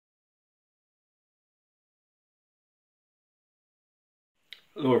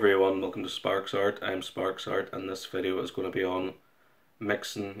Hello everyone, welcome to Sparks Art. I'm Sparks Art and this video is going to be on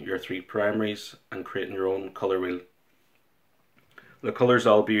mixing your three primaries and creating your own colour wheel. The colours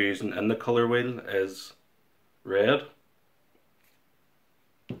I'll be using in the colour wheel is red,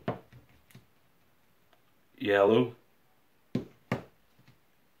 yellow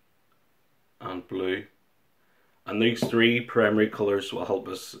and blue. And these three primary colours will help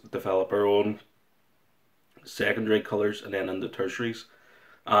us develop our own secondary colours and then into tertiaries.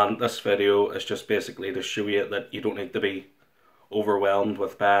 And this video is just basically to show you that you don't need to be overwhelmed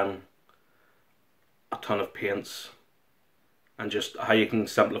with buying a ton of paints, and just how you can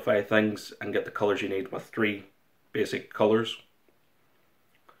simplify things and get the colours you need with three basic colours.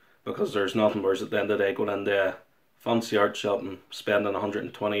 Because there's nothing worse at the end of the day going into a fancy art shop and spending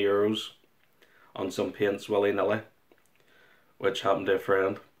 €120 on some paints willy-nilly, which happened to a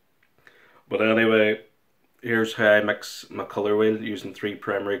friend. But anyway, here's how I mix my colour wheel using three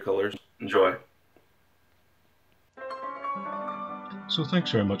primary colours. Enjoy. So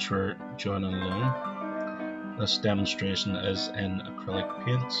thanks very much for joining along. This demonstration is in acrylic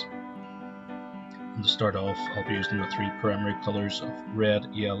paints. And to start off, I'll be using the three primary colours of red,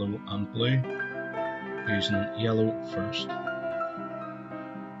 yellow and blue. Using yellow first.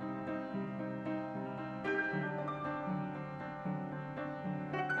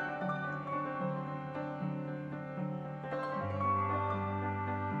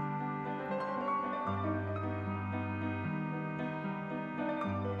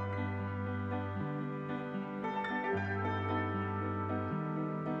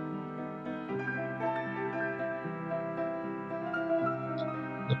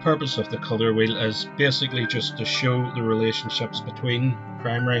 The purpose of the colour wheel is basically just to show the relationships between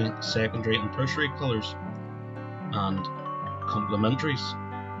primary, secondary and tertiary colours and complementaries,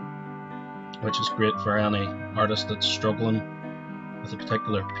 which is great for any artist that's struggling with a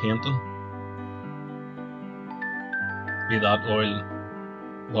particular painting, be that oil,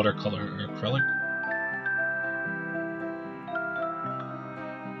 watercolour or acrylic.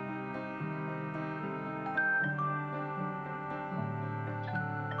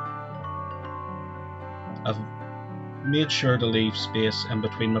 I've made sure to leave space in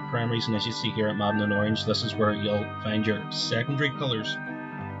between my primaries, and as you see here I'm adding an orange. This is where you'll find your secondary colours.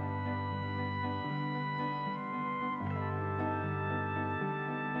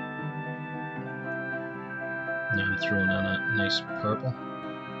 Now I'm throwing in a nice purple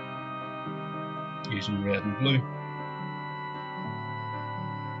using red and blue.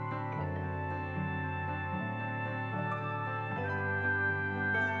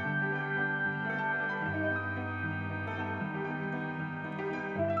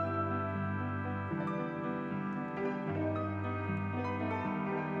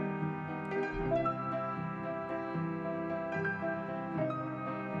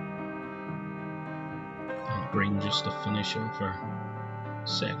 Green just to finish off our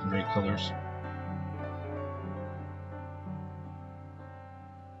secondary colours.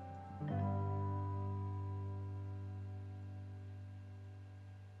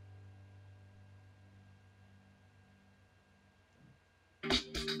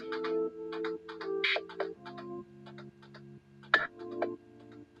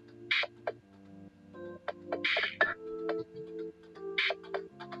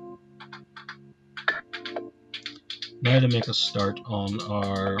 Now to make a start on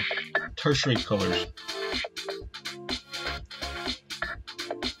our tertiary colours.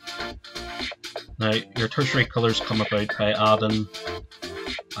 Now your tertiary colours come about by adding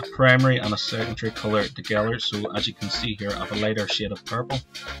a primary and a secondary colour together. So as you can see here, I have a lighter shade of purple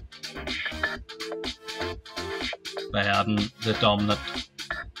by adding the dominant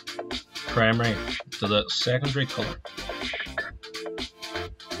primary to the secondary colour.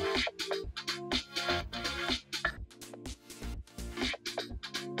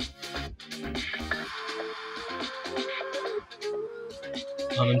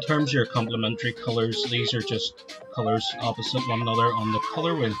 And in terms of your complementary colours, these are just colours opposite one another on the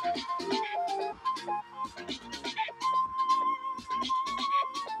colour wheel.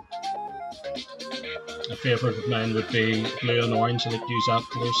 A favourite of mine would be blue and orange. I like to use that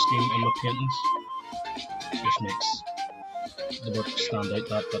colour scheme in my paintings. Just makes the work stand out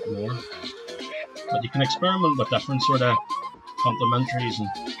that bit more. But you can experiment with different sort of complementaries and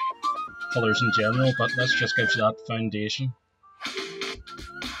colours in general, but this just gives you that foundation.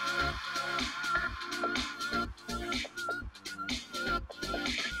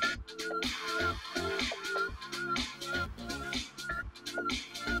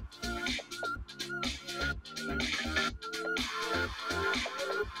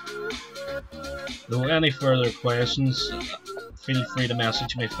 If there were any further questions, feel free to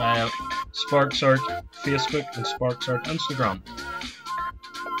message me via SparksArt Facebook and SparksArt Instagram.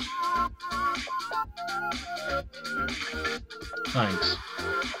 Thanks.